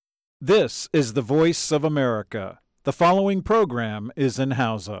This is the voice of America. The following program is in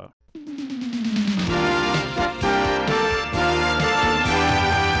Hausa.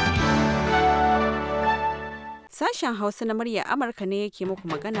 Sashen Hausa na murya Amurka ne yake muku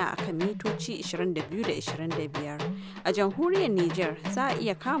magana akan mitoci 22 da 25. A jamhuriyar Nijar za a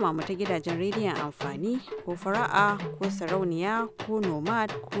iya kama mu ta gidajen rediyon amfani ko fara'a ko sarauniya ko nomad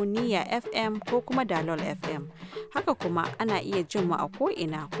ko niyya FM ko kuma dalol FM. Haka kuma ana iya jin mu a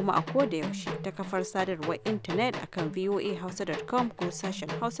ko'ina kuma a koda yaushe ta kafar sadarwar intanet akan voahausa.com ko sashen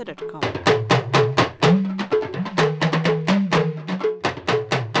hausa.com.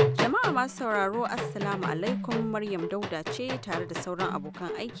 Masu sauraro Assalamu alaikum, Maryam Dauda ce tare da sauran abokan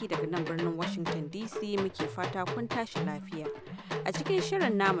aiki daga nan birnin Washington DC muke fata kun tashi lafiya. A cikin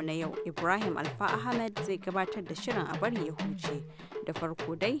shirin namu na yau, Ibrahim Alfa Ahmed zai gabatar da shirin a bari ya huce. Da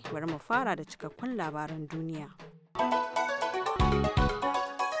farko dai bari mu fara da cikakkun labaran duniya.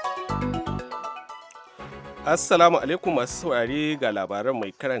 Assalamu alaikum masu saurare ga labaran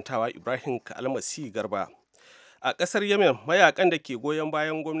mai karantawa Ibrahim Kalmasi Garba. A ƙasar Yemen, mayakan da ke goyon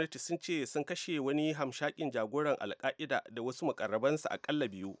bayan gwamnati sun ce sun kashe wani hamshakin jagoran alka'ida da wasu mukarrabansa akalla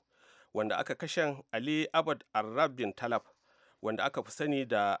biyu, wanda aka kashe Ali Abad Arab bin Talab, wanda aka fi sani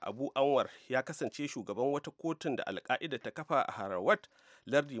da Abu Anwar, ya kasance shugaban wata kotun da alka'ida ta kafa a Harawat,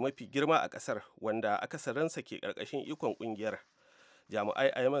 lardi mafi girma a ƙasar, wanda akasarinsa ke ƙarƙashin ikon ƙungiyar. Jami'ai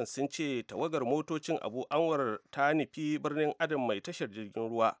a Yemen sun ce tawagar motocin Abu Anwar ta nufi birnin Adan mai tashar jirgin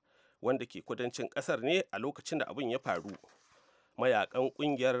ruwa, wanda ke kudancin kasar ne a lokacin da abin ya faru. Mayakan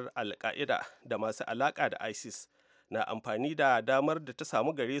kungiyar alka'ida da masu alaka da isis na amfani da damar da ta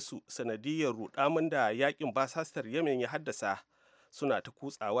samu gare su sanadiyar rudamin da yakin basasar yemen ya haddasa, suna ta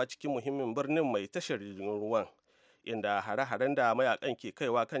kutsawa cikin muhimmin birnin mai tashar jirgin ruwan, inda hare-haren da mayakan ke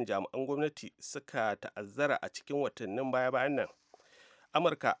kaiwa kan jami'an gwamnati suka ta'azzara a cikin watannin baya-bayan nan.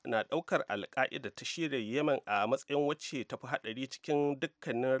 Amurka na ɗaukar alka'ida ta shirya yemen a matsayin wacce ta fi haɗari cikin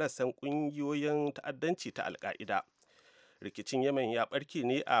dukkanin rassan ƙungiyoyin ta'addanci ta alka'ida. Rikicin yemen ya ɓarke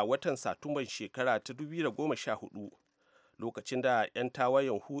ne a watan satumban shekara ta 2014, lokacin da 'yan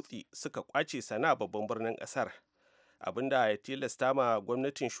tawayen hutsi suka kwace sana babban birnin ƙasar, abinda ya tilasta ma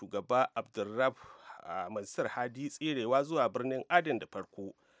gwamnatin shugaba abdulrab mansur hadi tserewa zuwa birnin aden da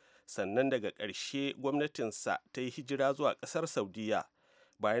farko, sannan daga ƙarshe gwamnatinsa ta yi hijira zuwa ƙasar saudiya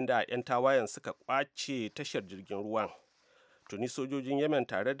bayan da 'yan tawayen suka kwace tashar jirgin ruwan. Tuni sojojin yemen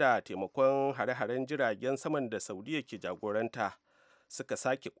tare da taimakon hare-haren jiragen saman da saudiya ke jagoranta suka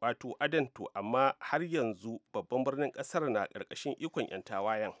sake kwato aden, to amma har yanzu babban birnin kasar na ƙarƙashin ikon 'yan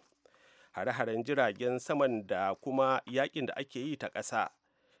tawayen. Hare-haren jiragen saman da kuma yakin da ake yi ta ƙasa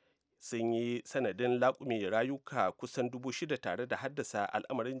sun yi sanadin laƙume rayuka kusan 6,000 tare da haddasa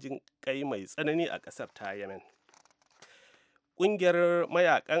al'amarin jin kai mai tsanani a ƙasar ta yemen. Ƙungiyar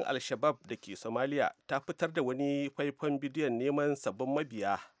mayakan al-Shabab da ke Somalia ta fitar da wani faifan bidiyon neman sabbin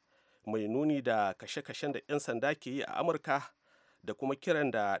mabiya mai nuni da kashe-kashen da 'yan sanda ke yi a Amurka da kuma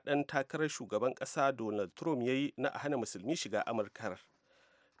kiran da ɗan takarar shugaban ƙasa Donald Trump ya yi na a hana musulmi shiga Amurkar.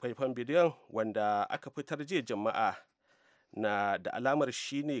 Faifan bidiyon, wanda aka fitar jiya Juma'a, na da alamar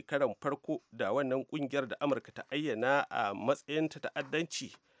shine karan farko da wannan ƙungiyar da Amurka ta ayyana a matsayin ta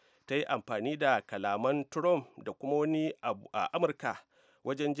ta'addanci ta yi amfani da kalaman Trump da kuma wani abu a Amurka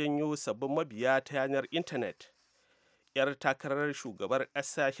wajen janyo sabbin mabiya ta yanar intanet. 'Yar takarar shugabar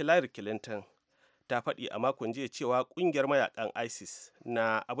ƙasa Hillary Clinton ta faɗi a makon jiya cewa ƙungiyar mayakan ISIS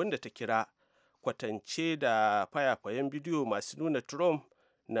na abin da ta kira kwatance da fayafayen bidiyo masu nuna Trump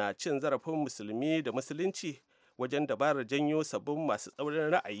na cin zarafin musulmi da musulunci wajen dabarar janyo sabbin masu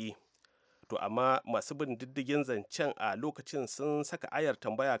tsaurin ra'ayi. To amma masu bin diddigin zancen a lokacin sun saka ayar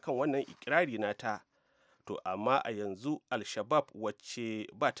tambaya kan wannan ikirari nata. To amma a yanzu al-Shabab, wacce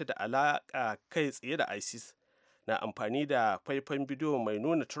ba ta da alaka kai tsaye da ISIS, na amfani da faifan bidiyo mai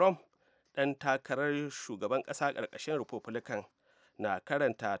nuna Trump ɗan takarar shugaban ƙasa ƙarƙashin Republican na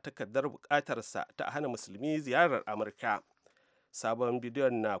karanta takardar buƙatarsa ta hana musulmi ziyarar Amurka. Sabon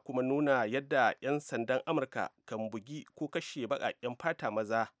bidiyon na kuma nuna yadda 'yan sandan Amurka kan bugi ko kashe baƙaƙen fata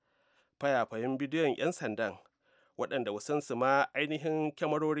maza. Fayafayen bidiyon 'yan sandan, waɗanda wasansu ma ainihin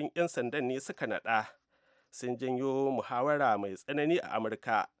kyamarorin 'yan sandan ne suka naɗa, sun janyo muhawara mai tsanani a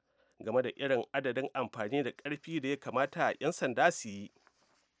Amurka game da irin adadin amfani da ƙarfi da ya kamata 'yan sanda su yi.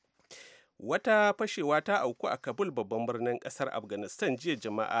 Wata fashewa ta auku a Kabul, babban birnin ƙasar Afghanistan jiya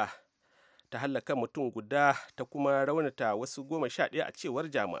Juma'a, ta hallaka mutum guda ta kuma raunata wasu 11 a cewar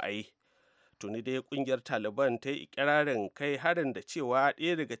jami'ai. Tuni dai kungiyar Taliban ta yi ikirarin kai harin da cewa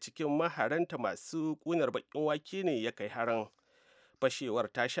ɗaya daga cikin maharanta masu ƙunar baƙin wake ne ya kai harin.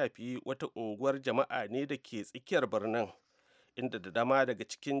 Fashewar ta shafi wata unguwar jama'a ne da ke tsakiyar birnin, inda da dama daga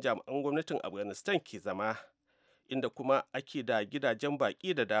cikin jami'an gwamnatin afghanistan ke zama, inda kuma ake da gidajen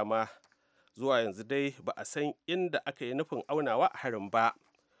baƙi da dama. Zuwa yanzu dai ba a san inda aka yi nufin aunawa a harin ba.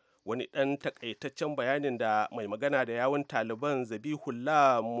 Wani ɗan takaitaccen bayanin da mai magana da yawun taliban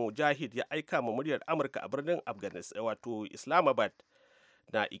zabihullah mujahid ya aika ma muryar amurka a birnin afghanistan wato islamabad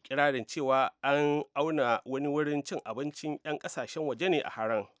na ikirarin cewa an auna wani wurin cin abincin 'yan kasashen waje ne a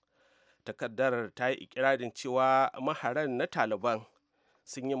haran. Takardar ta yi ikirarin cewa maharan na taliban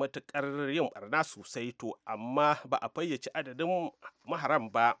sun yi matukar yin barna sosai, to amma ba a fayyace adadin maharan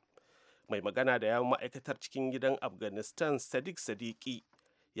ba. Mai magana da yawun ma'aikatar cikin gidan afghanistan sadiq sadiki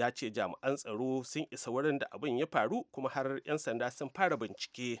ya ce jami'an tsaro sun isa wurin da abin ya faru kuma har 'yan sanda sun fara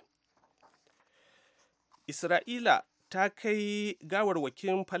bincike. Isra'ila ta kai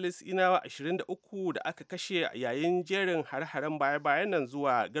gawarwakin Falasɗinawa 23 da aka kashe yayin jerin hare-haren baya-bayan nan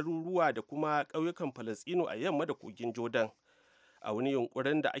zuwa garuruwa da kuma ƙauyukan Falasɗinu a yamma da kogin Jordan, a wani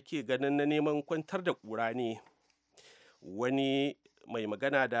yunkurin da ake ganin na neman kwantar da ƙura ne. Wani mai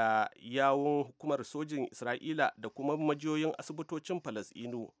magana da yawun hukumar sojin Isra'ila da kuma majiyoyin asibitocin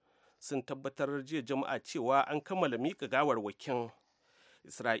Falasɗinu sun tabbatar jiya Juma'a cewa an kammala miƙa gawarwakin.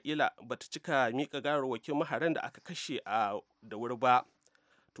 Isra'ila ba ta cika miƙa gawarwakin maharan da aka kashe da wuri ba,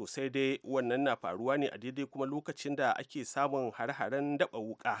 to sai dai wannan na faruwa ne a daidai kuma lokacin da ake samun hare-haren daɓa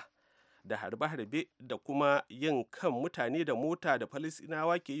wuƙa da harbe-harbe da kuma yin kan mutane da mota da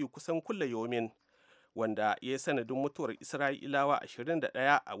Falasɗinawa ke yi kusan kulle yomin, wanda ya yi sanadin mutuwar Isra'ilawa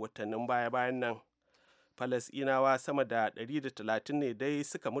 21 a watannin baya-bayan nan. Falasɗinawa sama da 130 ne dai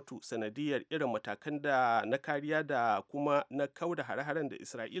suka mutu sanadiyar irin matakan da na kariya da kuma na kauda hare-haren da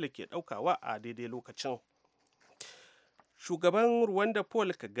Isra'ila ke ɗaukawa a daidai lokacin. Shugaban Rwanda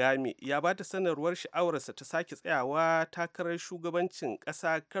Paul Kagame ya ba ta sanarwar sha'awarsa ta sake tsayawa takarar shugabancin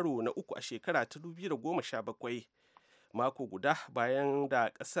ƙasa karo na uku a shekara ta 2017, mako guda bayan da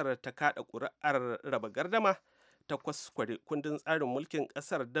ƙasar ta kaɗa ƙuri'ar raba gardama ta kwaskware kundin tsarin mulkin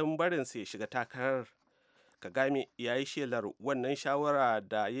ƙasar don barinsa ya shiga takarar. Kagame ya yi shelar wannan shawara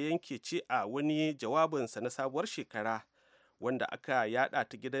da ya yanke ce a wani jawabinsa na sabuwar shekara wanda aka yada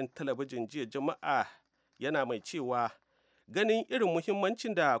ta gidan talabijin jiya Juma'a, yana mai cewa ganin irin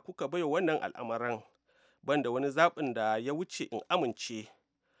muhimmancin da kuka bai wannan al'amaran, banda wani zaɓin da ya wuce in amince.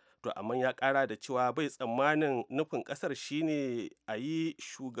 To amma ya ƙara da cewa bai tsammanin nufin ƙasar shine a yi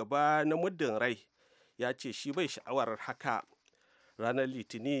shugaba na muddin rai. Ya ce shi bai sha'awar haka. Ranar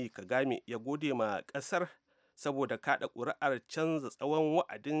Litini Kagame ya gode ma ƙasar saboda kaɗa ƙuri'ar canza tsawon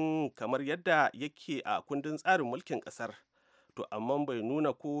wa'adin kamar yadda yake a kundin tsarin mulkin ƙasar, to amma bai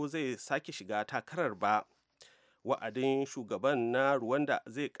nuna ko zai sake shiga takarar ba. Wa'adin shugaban na Rwanda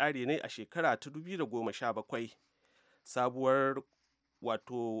zai ƙare ne a shekara ta 2017. Sabuwar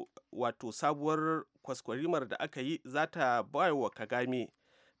kwaskwarimar da aka yi za ta bayar wa Kagame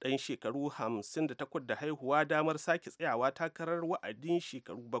ɗan shekaru 58 da haihuwa damar sake tsayawa takarar wa'adin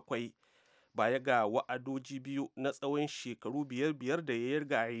shekaru 7 baya ga wa'adoji biyu na tsawon shekaru 5 da ya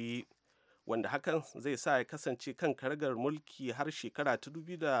riga yi, wanda hakan zai sa ya kasance kan karagar mulki har shekara ta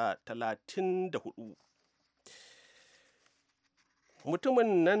 2034.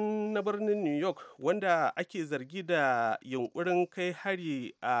 Mutumin nan na birnin New York wanda ake zargi da yunkurin kai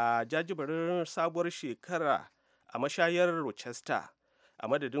hari a jajibarin sabuwar shekara a mashayar Rochester a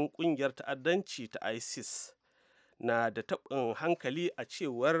madadin kungiyar ta'addanci ta ISIS na da taɓin hankali a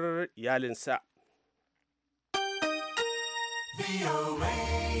cewar iyalinsa.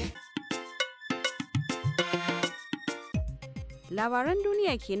 Labaran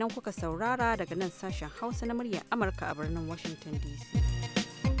duniya kenan kuka saurara daga nan sashen Hausa na muryar Amurka a birnin Washington DC.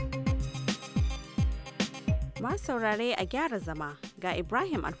 Ma saurare a gyara zama ga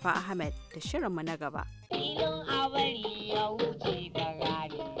Ibrahim Alfa Ahmed da shirinmu na gaba. Filin a bari ya wuce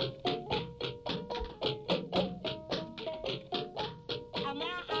gagari.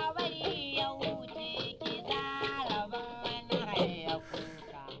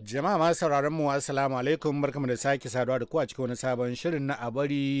 Jama'a masu sauraron mu assalamu alaikum, barkamu da sake saduwa da ku a cikin wani sabon shirin na a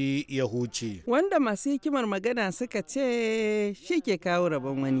bari ya huce. Wanda masu hikimar magana suka ce shi ke kawo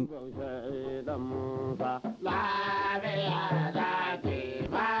rabon wani.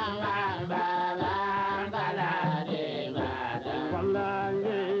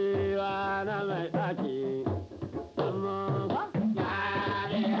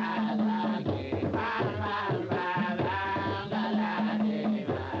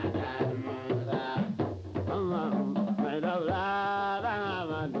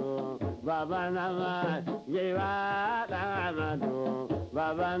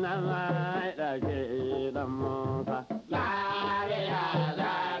 Baba na mai ɗauke ɗan Musa. Lafiya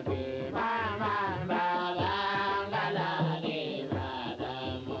zaki mama baba galade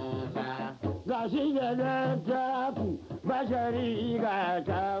shi da littafi bashari ga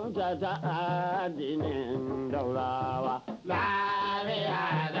kyautata addinin daurawa.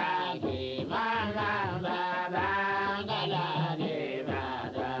 Lafiya da ke mana baban galadi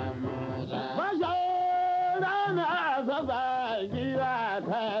baban Musa. Bashara na saba giwa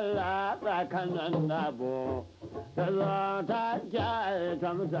ta tsakanin dabo. Ta zo ta kyaye ta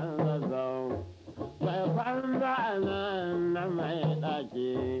mutan zazzau. Mai kwanda nan na mai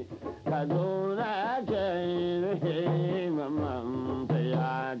ɗaki, Kaduna ke rufe mamman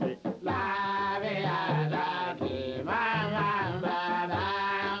fiyade. Lafiya da ke mamman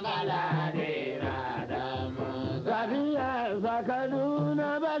baban galadi baban Musa. Tafiyarsa Kaduna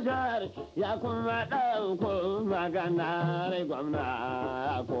Bashar ya kuma ɗauko maganar gwamna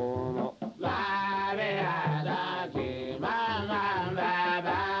ya komo. Lafiya da ke mamman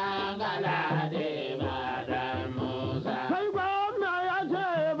baban galadi baban Musa. Kai gwamna ya ce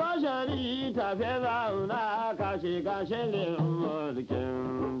Bashari tafi zauna ka shiga shirin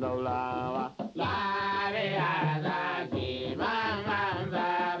mulkin daulawa. Lafiya da ke mamman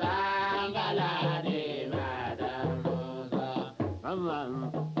baban galadi baban Musa. Mamman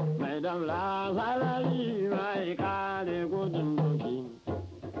mai daula sarari mai kare gudun doki.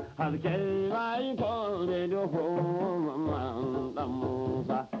 Haske mai kore duhu mamman dan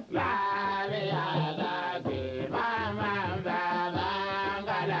Musa. Lafiya da ke mamman baban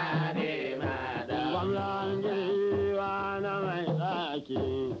galadi baban gwamnan giwa na mai tsaki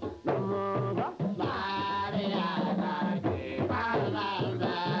dan Musa. Lafiya da ke mamman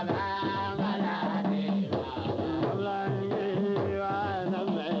baban galadi baban gwamnan giwa na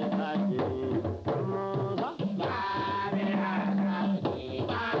mai tsaki dan Musa. Lafiya da ke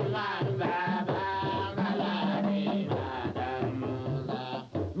mamman baban galadi baban Musa.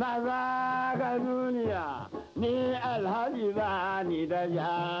 Maza ga duniya ni alhaji ba ni da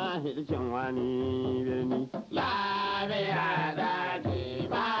jahilcin wani birni. Lafiya da ke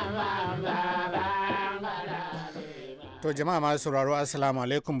mamman baban galadi. To jama'a masu sauraro assalamu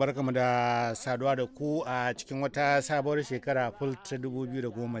alaikum, barkamu da saduwa da ku a cikin wata sabuwar shekara full ta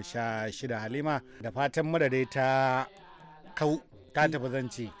 2016. Halima, da fatan madadai ta tafi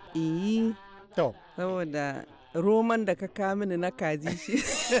zance. To saboda roman da ka kawo mini na kaji shi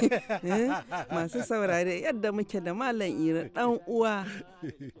masu saurare yadda muke da Malam Ira dan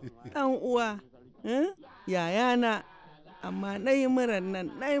uwa yayana, amma na yi muran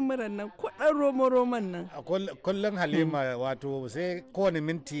nan kuɗin roman nan a kullum Halima, wato sai kowane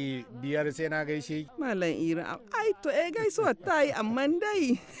minti 5 sai na gaishe Malam Ira. Ai to gaisuwa ta yi, amma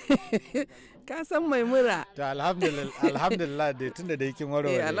dai ka san mai mura. To alhamdulillah dai tunda da yakin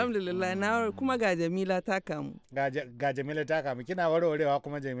warware. Alhamdulillah na kuma ga Jamila ta kamu. Ga Jamila ta kamu, kina warwarewa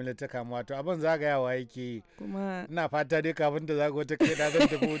kuma Jamila ta kamu, wato abin zagayawa yake. Kuma ina fata dai kafin ta zago ta kai da zan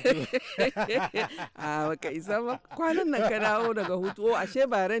tafi hutu. A baka isa ba, kwanan nan ka dawo daga hutu. Ashe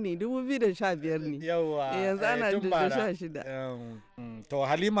bara ne 2015 ne. Yawa. Yanzu ana 2016. To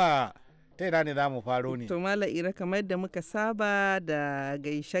Halima, ta ina ne za mu faro ne? To Malam Ira, kamar da muka saba da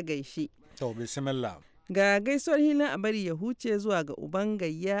gaishe-gaishe. To bismillah. Ga gaisuwar hilin a bari ya huce zuwa ga uban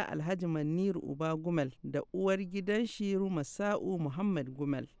gayya Alhaji Maniru Uba Gumel da uwar gidan shi Rumasa'u Muhammad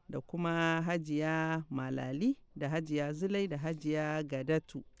Gumel da kuma Hajiya Malali da Hajiya Zulai da Hajiya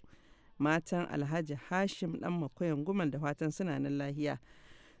Gadatu, matan Alhaji Hashim dan Makoyan Gumel, da fatan suna nan lahiya.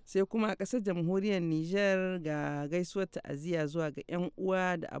 Sai kuma a ƙasar jamhuriyar Nijar ga gaisuwar ta'aziyya zuwa ga 'yan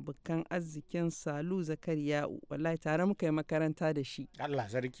uwa da abokan arzikin Salu Zakariya'u, wallahi tare muka yi makaranta da shi. Allah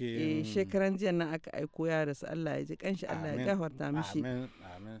sarki. Shekaran jiya nan aka aiko ya rasu, Allah ya ji kanshi, Allah ya gafarta mishi.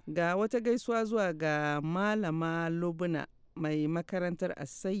 Ga wata gaisuwa zuwa ga Malama Lubuna mai makarantar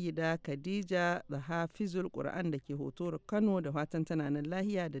Asayida Khadija da Hafizul Qur'an da ke Hotoro Kano, da fatan tana nan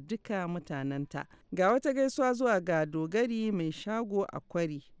lahiya da duka mutanenta. Ga wata gaisuwa zuwa ga Dogari mai shago a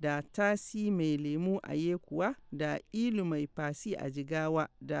Kwari da Tasi mai lemu a Yekuwa da Ilu mai fasi a Jigawa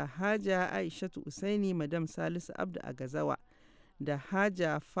da Haja Aishatu Usaini Madam Salisu Abdu a Gazawa da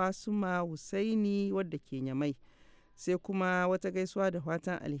Haja Fasuma Husaini wadda ke Nyamai. Sai kuma wata gaisuwa da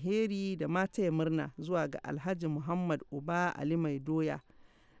fatan alheri da mata ya murna zuwa ga Alhaji Muhammad Uba Ali Mai Doya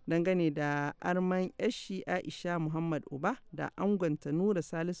dangane da arman yashi Aisha Muhammad Uba da angonta Nura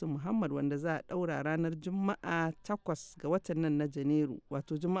Salisu Muhammad, wanda za a daura ranar Juma'a 8 ga watan nan na Janairu,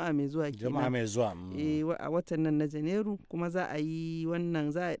 wato Juma'a mai zuwa kenan. Juma'a mai zuwa. A watan nan na Janairu, kuma za a yi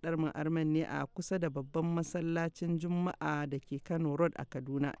darman arman ne a kusa da babban masallacin Juma'a da ke Kano Road a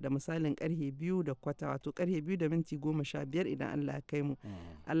Kaduna da misalin karfe 2:15, wato karfe 2:15 idan Allah ya kai mu.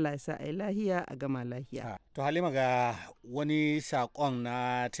 Allah ya sa a yi lahiya a gama lahiya. To Halima, ga wani saƙon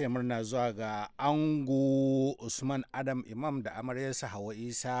na taya murna zuwa ga ango Usman Adam Imam da amaryarsa Hawa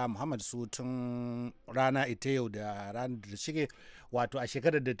Isa Muhammad su tun rana ita yau da ranar da shige, wato a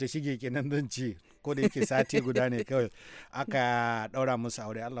shekarar da ta shige kenan zan ce, ko da yake sati guda ne kawai aka daura musu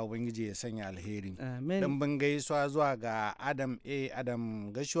aure. Allah ubangiji ya sanya alheri. Dan ban gaisuwa zuwa ga Adam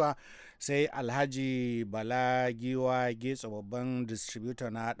Gashuwa, sai Alhaji Bala Giwa Getso babban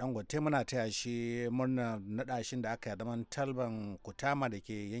distributor na Dangote, muna taya shi murnar nadashin da aka yi zaman talban Kutama da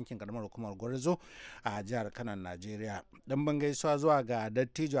ke yankin karamar hukumar Gwarzo a jihar Kano, Najeriya. Dan ban gaisuwa zuwa ga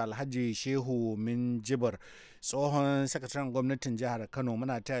Dattijo Alhaji Shehu Minjibir, tsohon sakataren gwamnatin jihar Kano,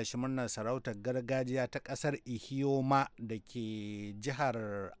 muna taya shi murnar sarautar gargajiya ta kasar Ihiyoma da ke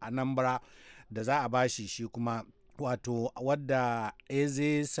jihar Anambra da za a bashi shi kuma, wato wadda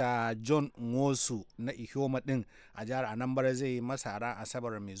Ezesa John Nwosu na Ihiyoma din a jihar Anambra zai yi masa ran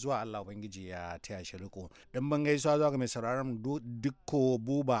Asabar mai zuwa. Allah ubangiji ya taya shi riko. Dan ban gaisuwa zuwa ga mai sauraron Dikko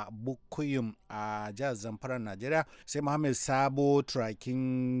Buba Bukuyum a jihar Zamfara, Najeriya, sai Muhammad Sabo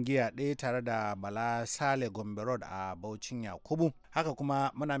Turakin Giya ɗaya tare da Bala Sale Gombe Road a Bauchin Yakubu. Haka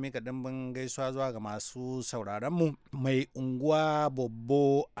kuma muna mika dimbin gaisuwa zuwa ga masu sauraronmu mai unguwa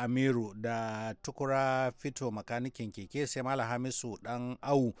Bobbo Amiru da Tukura Fito makanikin keke, sai Malam Hamisu Dan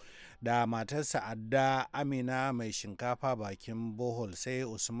Au da matarsa Adda Amina mai shinkafa bakin bohol, sai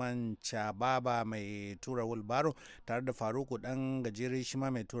Usman Chababa mai tura wulbaro tare da Faruku Dan Gajeri shima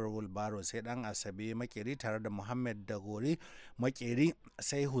mai tura wulbaro, sai Dan Asabe Makeri tare da Muhammad Dagori Makeri,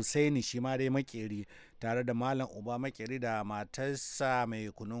 sai Husaini shima dai Makeri tare da Malam Uba Makeri da matarsa mai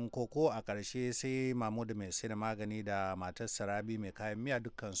kunun koko, a ƙarshe sai Mamudu mai sai da magani da matarsa Rabi mai kayan miya,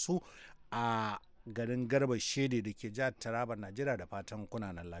 dukkansu a garin Garba Shede da ke jihar Taraba, Najeriya, da fatan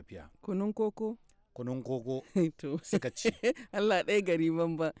kuna nan lafiya. Kunun koko? Kunun koko to suka ci. Allah ɗaya gari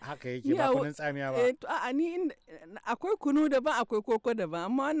ban ba. Haka yake, ba kunun tsamiya ba. To a'a ni akwai kunu daban akwai koko daban,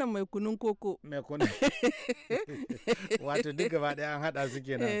 amma wannan mai kunun koko. Mai kunun. Wato duk gaba ɗaya an haɗa su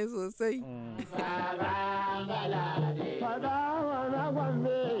kenan. Sosai.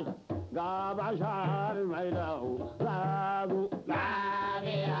 Ga bashar mai lau lagu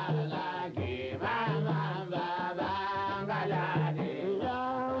lafiya lake mama baba galade ya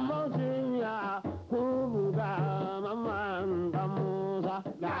mautin ya kubuga mamman dan Musa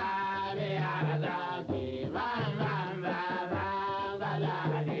lafiya lake mama baba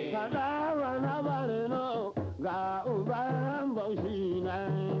galade kada wana barno ga uban baushi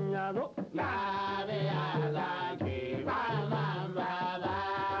nan ya zo lafiya lake mama baba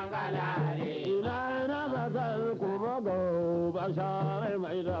bashar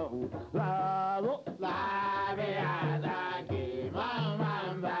mai lau lazo lafiya zaki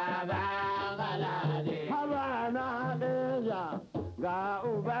mamman baba galade haba na deja ga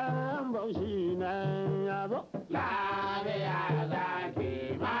uban baushi nan ya zo lafiya zaki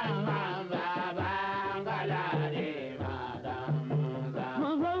mamman baba galade madam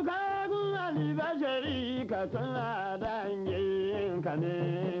mun sauka gun ali bashari ka tana dangin ka ne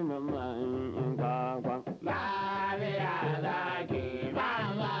mamman kakwan lafiya zaki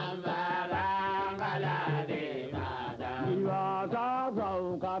mamman baba galade madam iwa ta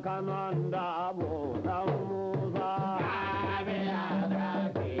sauka kanan da abokan Musa lafiya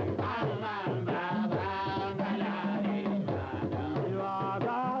zaki mamman baba galade madam iwa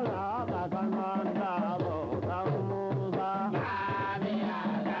ta sauka kanan da abokan Musa lafiya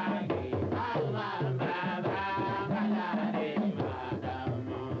zaki mamman baba galade madam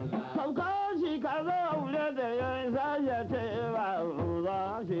sauka shi ka zaune da yan ya ce ba za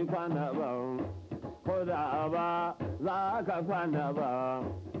shi kwana ba ko da ba za ka kwana ba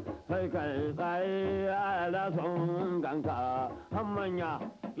sai kai tsaye a lason ganka manya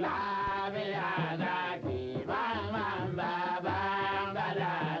lafiya zaki mamman baba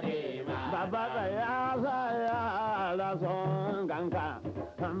galade ma baba tsaya saya lason ganka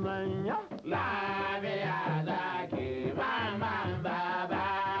manya lafiya zaki mamman baba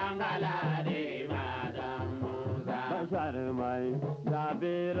galade mai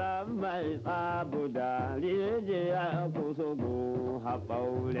zabira mai tsabu da rijiya kusugu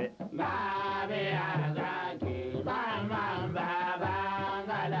haɓaure lafiya zaki mamman baba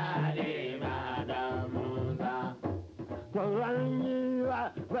galade madam Musa turan yi wa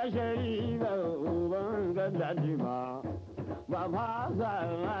bashari ba uban gadadi ma ba fasa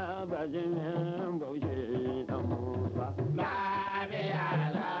bajin baushe dan Musa lafiya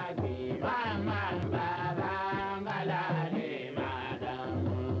zaki mamman baba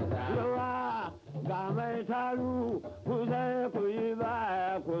mai taru ku sai ku yi ba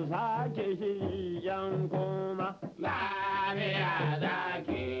ku sake shi yan koma lafiya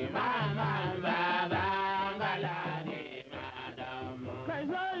zaki mamman baba galade madam kai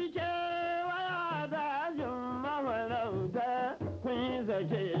sai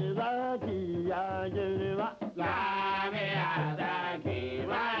mai zaki ya girma. Lafiya zaki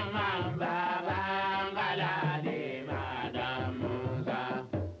mamman baban galadi madan Musa.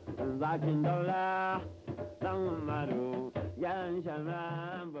 Zakin daula dan Umaru yan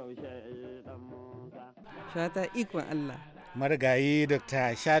shaman baushe dan Musa. Shata ikon Allah. Marigayi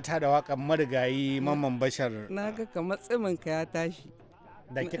Dr. Shata da waƙan marigayi Mamman Bashar. Na ga kamar tsiminka ya tashi.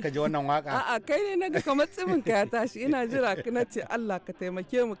 Da kika ji wannan waka? A'a kai ne naga kamar tsiminka ya tashi, ina jira ka na ce Allah ka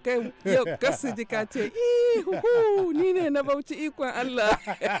taimake mu kai yau kasu ji ka ce ihu ni ne na Bauchi ikon Allah.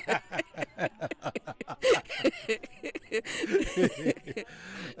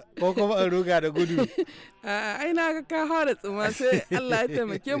 Ko kuma in ruga da gudu? A'a ai na ga ka fara tsima sai Allah ya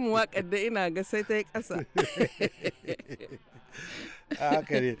taimake mu waƙar da ina ga sai ta yi ƙasa.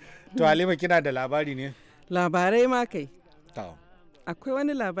 Haka ne. To Halima kina da labari ne? Labarai ma kai. To. Akwai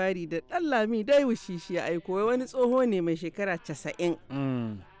wani labari da ɗan Lami dai wushishi ya aiko wani tsoho ne mai shekara 90.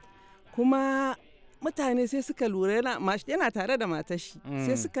 Kuma mutane sai suka lura yana tare da matashi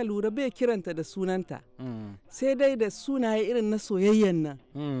sai suka lura bai kiranta da sunanta sai dai da sunaye irin na soyayyan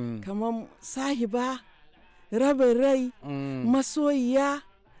nan kamar sahiba, rabin rai, masoyiya,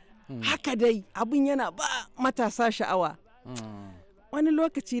 haka dai abin yana ba matasa sha'awa. Wani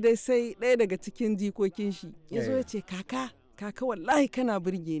lokaci dai sai ɗaya daga cikin jikokin shi ya zo ya ce kaka wallahi kana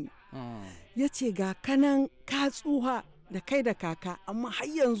burge ni. Ya ce ga kanan ka tsuha da kai da kaka amma har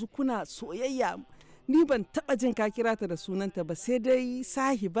yanzu kuna soyayya, ni ban taba jin ka kira ta da sunanta ba sai dai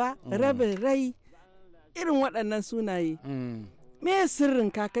sahiba, rabin rai, irin waɗannan sunaye. Me sirrin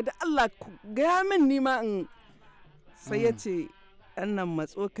kaka da Allah gaya min nima in. Sai ya ce ɗan nan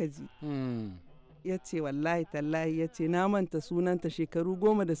matso ka ji. Ya ce wallahi tallahi ya ce na manta sunanta shekaru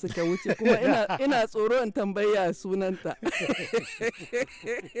 10 da suka wuce kuma ina tsoro in tambaya sunanta.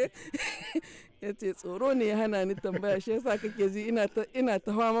 Ya ce tsoro ne ya hana ni tambaya shi yasa kake ji ina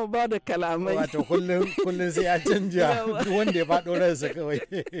ta fama ba da kalamai. Wato kullum sai ya canja duk wanda ya faɗo ransa kawai.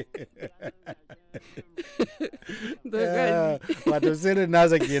 Wato sirrin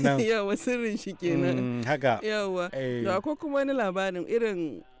nasa kenan. Yawa sirrin shi kenan. Haka. Yawa. Da akwai kuma wani labarin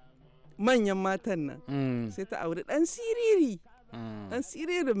irin manyan matan nan sai ta auri ɗan siriri, ɗan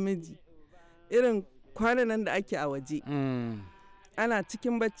siririn miji irin kwanan nan da ake a waje. Ana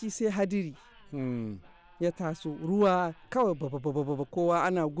cikin bacci sai hadiri ya taso, ruwa kawai babba kowa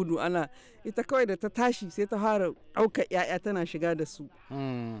ana gudu ita kawai da ta tashi sai ta fara ɗaukar 'ya'ya tana shiga da su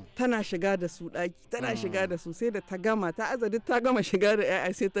ɗaki tana shiga da su sai da ta gama ta gama shiga da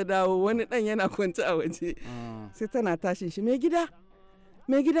 'ya'ya sai ta dawo wani ɗan yana kwanci a waje sai tana tashin shi mai gida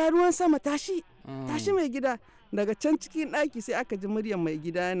ruwan sama tashi mai gida. Daga can cikin ɗaki sai aka ji muryar mai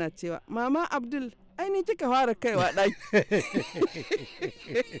gida yana cewa mama Abdul aini kika fara kaiwa ɗaki.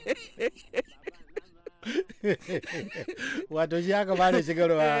 Wato shi aka fara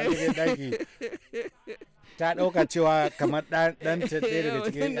shigarwa cikin ɗaki. Ta ɗauka cewa kamar ɗan ta ɗaya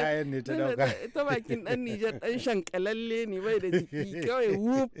daga cikin ƴaƴan ne ta ɗauka. Ta bakin ɗan Nijar ɗan shankalalle ne bai da jiki kawai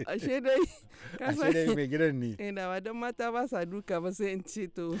wuf ashe dai mai gidan ne. Dawa don mata ba sa duka ba sai in ce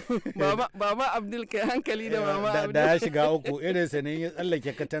to baba Abdul kai hankali da mama Abdul. Da ya shiga uku irin sanin ya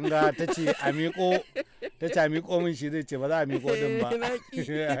tsallake katanga ta ce a miƙo min shi zai ce ba za a miƙo din ba.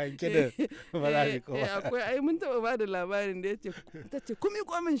 Kidan ba za a miƙo ba. Akwai ai mun taɓa ba da labarin da ya ce ta ce ku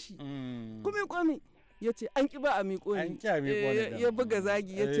miƙo min shi. Ku miƙo min. Ya ce an ƙi ba a miƙo ni. Ya buga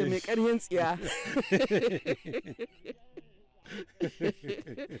zagi ya ce mai ƙarhin tsiya.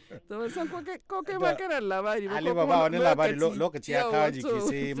 To san ko kai ma kana labari ba. Halima ba wani labari lokaci ya kawo jiki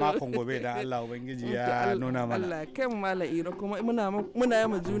sai makon gobe da Allah Ubangiji ya nuna mana. Allah kai mu Malam Iro kuma muna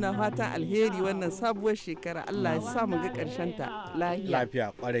yi juna fatan alheri wannan sabuwar shekara Allah ya sa mu ga ƙarshen ta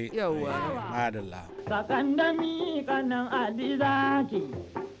lafiya kwarai. Yawwa. Madalla. Sakandami kanan alizaki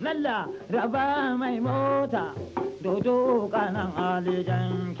lalla raba mai mota dodo kanan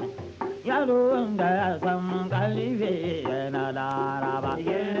alijanki. Yaron da ya san karfe yana laraba.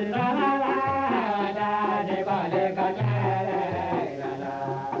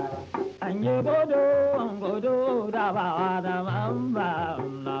 An yi godo da bawa da mamba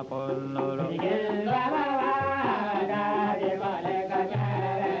na kullum.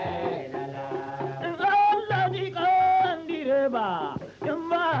 Allah ji kan direba in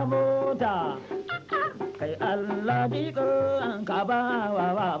ba mota. Kai Allah diko an ka ba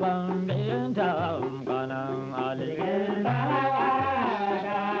wa baban binta kanan aligin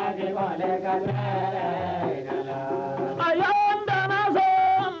ayon da na so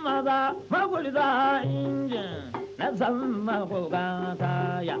maza magulza injin na san magoga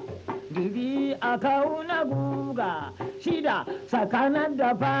taya dubi a kauna guga shida tsakanin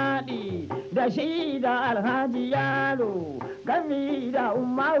da faɗi da shida alhaji yaro gami da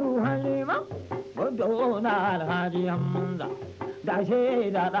umaru halima gudu na alhaji hamza da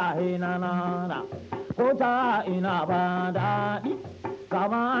shida ɗahe na nana ko ta ina ba daɗi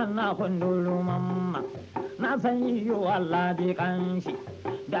kama na kundulu mamma na san yiwu Allah bi kanshi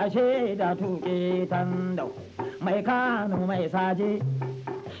da shaida tuƙe tandau mai kano mai saje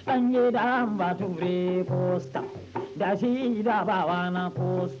ɗanye da bature posta da shi da bawa na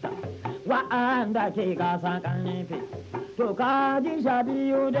posta wa'anda ke gasa ƙarfe to ka ji sha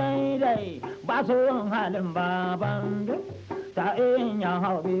biyu daidai ba su halin baban duk ta in ya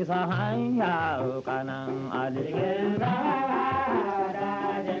hau bisa hanya kanan aligin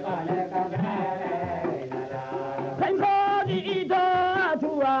kai ko ji ita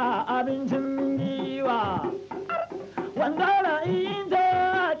tuwa abincin giwa wanda ra'ayin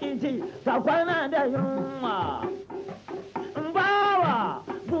ta kici ta kwana da yunwa bawa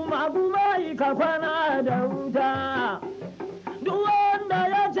guma ka kwana da wuta duk wanda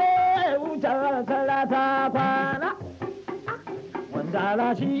ya ce wutar kala ta kwana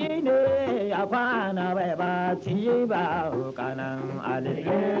wanda shi ne ya kwana bai ba ci ba kanan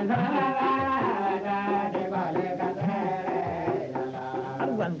alilin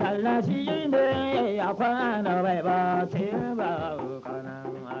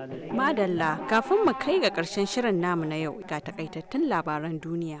Madalla kafin mu kai ga ƙarshen shirin namu na yau ga takaitattun labaran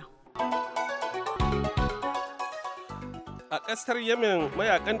duniya. A ƙasar Yemen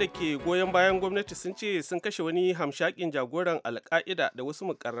mayakan da ke goyon bayan gwamnati sun ce sun kashe wani hamshakin jagoran alka'ida da wasu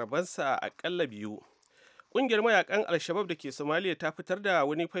mukarrabansa aƙalla 2. Ƙungiyar mayakan Al-Shabab da ke Somalia ta fitar da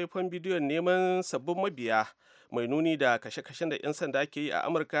wani faifan bidiyon neman sabbin mabiya mai nuni da kashe-kashen da 'yan sanda ke yi a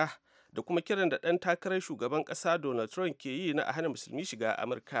Amurka da kuma kiran da ɗan takarar shugaban ƙasa Donald Trump ke yi na a hana musulmi shiga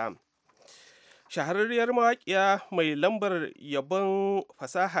Amurka. Shahararriyar mawaƙiya mai lambar yabon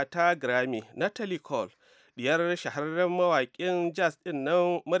fasaha ta Grammy, Natalie Cole, diyar shahararren mawaƙin jazz ɗin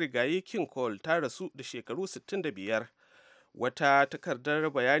nan marigayi King Cole ta rasu da shekaru 65. Wata takardar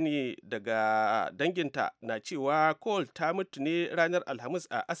bayani daga danginta na cewa Cole ta mutu ne ranar Alhamis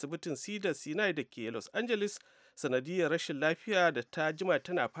a asibitin Cedar Sinai da ke Los Angeles sanadiyar rashin lafiya da ta jima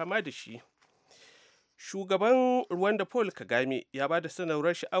tana fama da shi. Shugaban Rwanda Paul Kagame ya ba da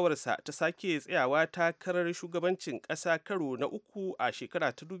sanarwar sha'awarsa ta sake tsayawa takarar shugabancin ƙasa karo na 3 a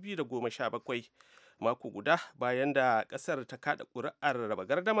shekara ta 2017, mako guda bayan da ƙasar ta kada ƙuri'ar raba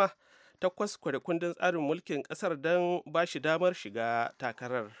gardama ta kwaskware kundin tsarin mulkin ƙasar don ba shi damar shiga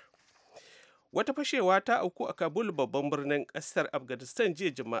takarar. Wata fashewa ta auku a Kabul babban birnin ƙasar Afghanistan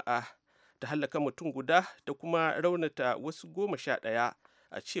jiya Juma'a ta hallaka mutum guda da kuma raunata wasu 11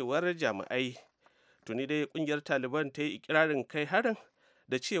 a cewar jami'ai. Tuni dai kungiyar Taliban ta yi ikirarin kai harin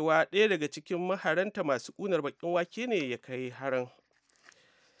da cewa ɗaya daga cikin maharanta masu ƙunar bakin wake ne ya kai harin.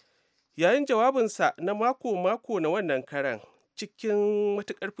 Yayin jawabinsa na mako-mako na wannan karan cikin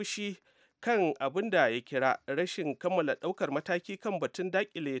matuƙar fushi kan abin da ya kira rashin kammala ɗaukar mataki kan batun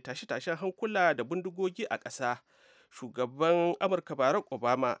daƙile tashe-tashen hankula da bindigogi a ƙasa, shugaban Amurka Barack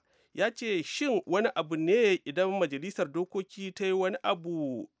Obama ya ce shin wani abu ne idan majalisar dokoki ta yi wani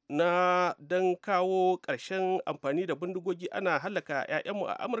abu na don kawo ƙarshen amfani da bindigogi ana halaka 'ya'yanmu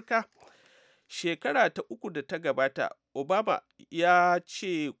a Amurka? Shekara ta 3 da ta gabata, Obama ya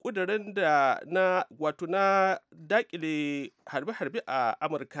ce ƙudurin da na daƙile harbe-harbe a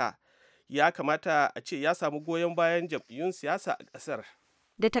Amurka ya kamata a ce ya samu goyon bayan jam'iyyun siyasa a ƙasar.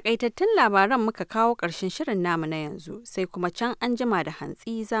 Da takaitattun labaran muka kawo ƙarshen shirin namu na yanzu, sai kuma can an jima da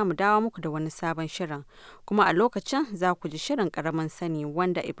hantsi za mu dawo muku da wani sabon shirin, kuma a lokacin za ku ji shirin ƙaramin sani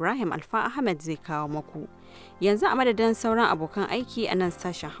wanda Ibrahim Alfa Ahmed zai kawo muku. Yanzu a madadin sauran abokan aiki a nan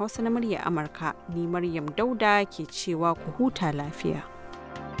sashen Hausa na murya Amurka, ni Maryam Dauda ke cewa ku huta lafiya.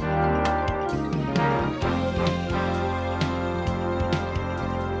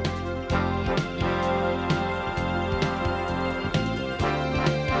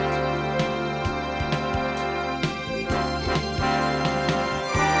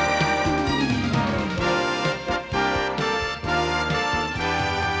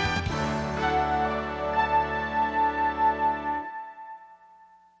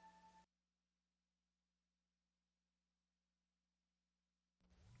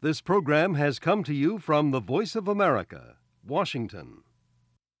 This program has come to you from the Voice of America, Washington.